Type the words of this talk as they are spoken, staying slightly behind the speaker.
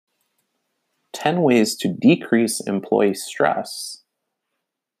10 ways to decrease employee stress.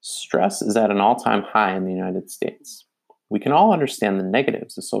 Stress is at an all-time high in the United States. We can all understand the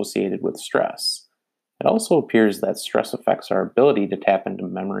negatives associated with stress. It also appears that stress affects our ability to tap into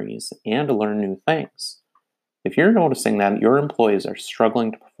memories and to learn new things. If you're noticing that your employees are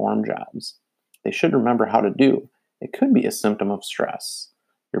struggling to perform jobs they should remember how to do, it could be a symptom of stress.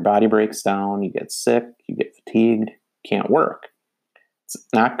 Your body breaks down, you get sick, you get fatigued, can't work. It's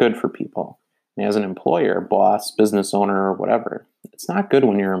not good for people. And as an employer, boss, business owner, or whatever, it's not good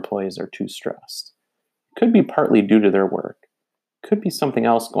when your employees are too stressed. It could be partly due to their work. It could be something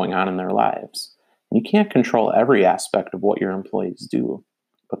else going on in their lives. You can't control every aspect of what your employees do,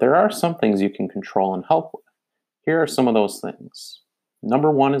 but there are some things you can control and help with. Here are some of those things. Number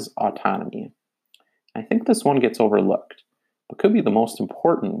one is autonomy. I think this one gets overlooked, but could be the most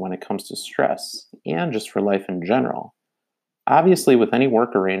important when it comes to stress and just for life in general. Obviously, with any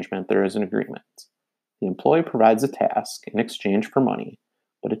work arrangement, there is an agreement. The employee provides a task in exchange for money,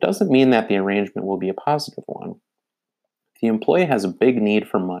 but it doesn't mean that the arrangement will be a positive one. If the employee has a big need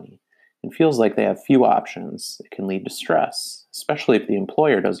for money and feels like they have few options, it can lead to stress, especially if the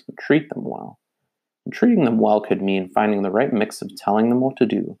employer doesn't treat them well. And treating them well could mean finding the right mix of telling them what to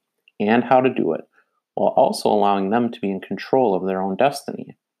do and how to do it, while also allowing them to be in control of their own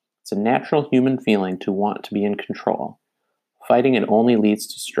destiny. It's a natural human feeling to want to be in control. Fighting it only leads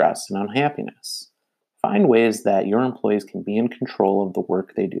to stress and unhappiness. Find ways that your employees can be in control of the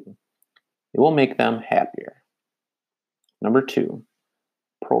work they do. It will make them happier. Number two,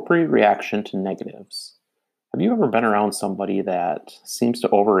 appropriate reaction to negatives. Have you ever been around somebody that seems to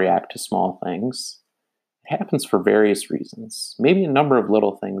overreact to small things? It happens for various reasons. Maybe a number of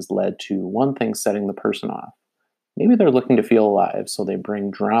little things led to one thing setting the person off. Maybe they're looking to feel alive, so they bring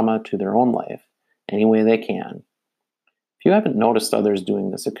drama to their own life any way they can. If you haven't noticed others doing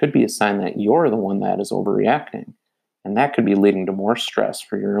this, it could be a sign that you're the one that is overreacting, and that could be leading to more stress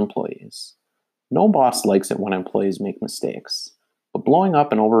for your employees. No boss likes it when employees make mistakes, but blowing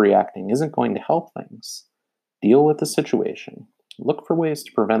up and overreacting isn't going to help things. Deal with the situation. Look for ways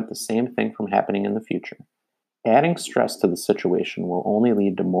to prevent the same thing from happening in the future. Adding stress to the situation will only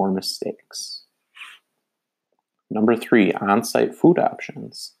lead to more mistakes. Number three, on-site food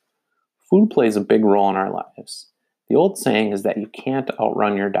options. Food plays a big role in our lives. The old saying is that you can't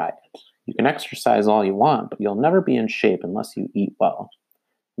outrun your diet. You can exercise all you want, but you'll never be in shape unless you eat well.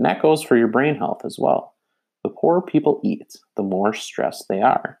 And that goes for your brain health as well. The poorer people eat, the more stressed they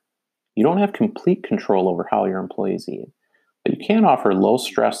are. You don't have complete control over how your employees eat, but you can offer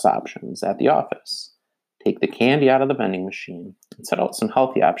low-stress options at the office. Take the candy out of the vending machine and set out some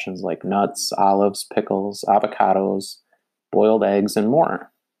healthy options like nuts, olives, pickles, avocados, boiled eggs, and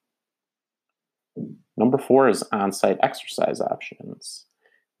more. Number four is on-site exercise options.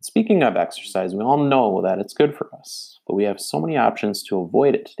 Speaking of exercise, we all know that it's good for us, but we have so many options to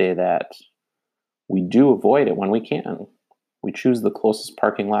avoid it today that we do avoid it when we can. We choose the closest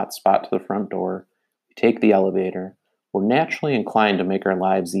parking lot spot to the front door, we take the elevator. We're naturally inclined to make our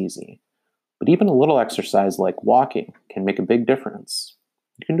lives easy. But even a little exercise like walking can make a big difference.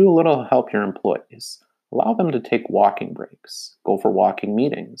 You can do a little to help your employees. Allow them to take walking breaks, go for walking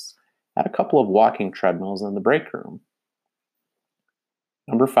meetings, add a couple of walking treadmills in the break room.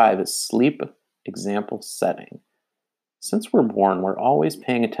 Number five is sleep example setting. Since we're born, we're always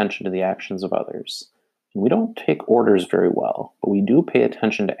paying attention to the actions of others. And we don't take orders very well, but we do pay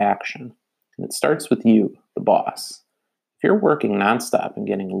attention to action. And it starts with you, the boss. If you're working nonstop and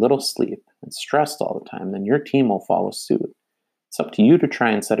getting little sleep and stressed all the time, then your team will follow suit. It's up to you to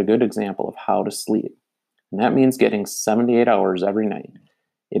try and set a good example of how to sleep. And that means getting 7 to 8 hours every night.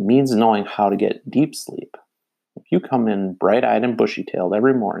 It means knowing how to get deep sleep. If you come in bright-eyed and bushy-tailed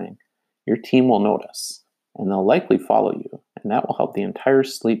every morning, your team will notice, and they'll likely follow you, and that will help the entire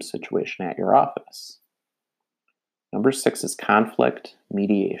sleep situation at your office. Number six is conflict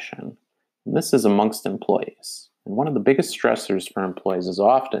mediation. And this is amongst employees. And one of the biggest stressors for employees is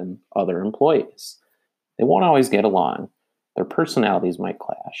often other employees. They won't always get along. Their personalities might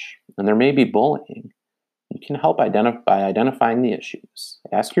clash, and there may be bullying. You can help by identifying the issues.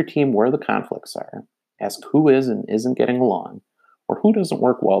 Ask your team where the conflicts are. Ask who is and isn't getting along, or who doesn't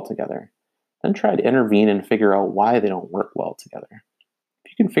work well together. Then try to intervene and figure out why they don't work well together.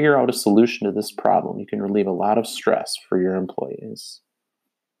 If you can figure out a solution to this problem, you can relieve a lot of stress for your employees.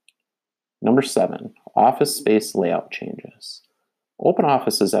 Number seven, office space layout changes. Open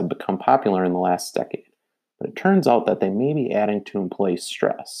offices have become popular in the last decade, but it turns out that they may be adding to employee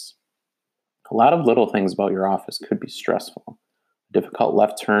stress. A lot of little things about your office could be stressful. A difficult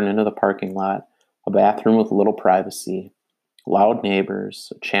left turn into the parking lot, a bathroom with little privacy, loud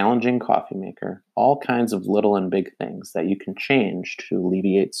neighbors, a challenging coffee maker, all kinds of little and big things that you can change to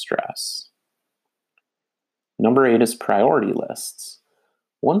alleviate stress. Number 8 is priority lists.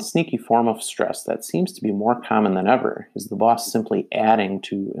 One sneaky form of stress that seems to be more common than ever is the boss simply adding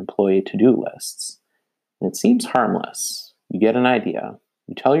to employee to-do lists. And it seems harmless. You get an idea,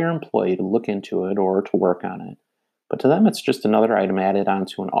 you tell your employee to look into it or to work on it, but to them it's just another item added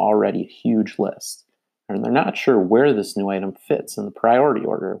onto an already huge list. And they're not sure where this new item fits in the priority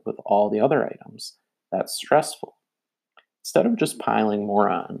order with all the other items. That's stressful. Instead of just piling more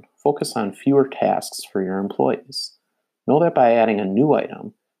on, focus on fewer tasks for your employees. Know that by adding a new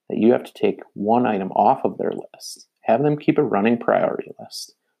item, that you have to take one item off of their list. Have them keep a running priority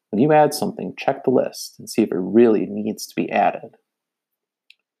list. When you add something, check the list and see if it really needs to be added.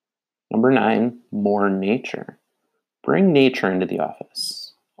 Number 9, more nature. Bring nature into the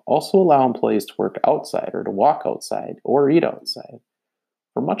office. Also allow employees to work outside or to walk outside or eat outside.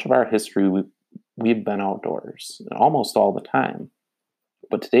 For much of our history, we've been outdoors almost all the time.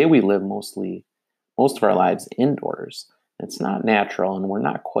 But today we live most of our lives indoors. It's not natural and we're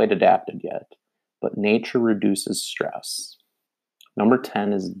not quite adapted yet, but nature reduces stress. Number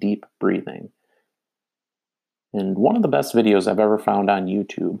 10 is deep breathing. And one of the best videos I've ever found on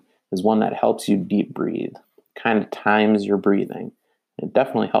YouTube is one that helps you deep breathe, kind of times your breathing. It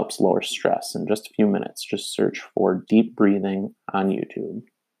definitely helps lower stress in just a few minutes. Just search for deep breathing on YouTube.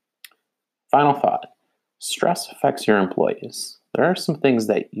 Final thought. Stress affects your employees. There are some things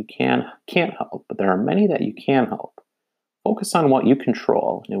that you can't help, but there are many that you can help. Focus on what you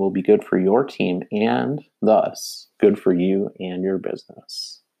control, and it will be good for your team and thus good for you and your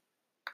business.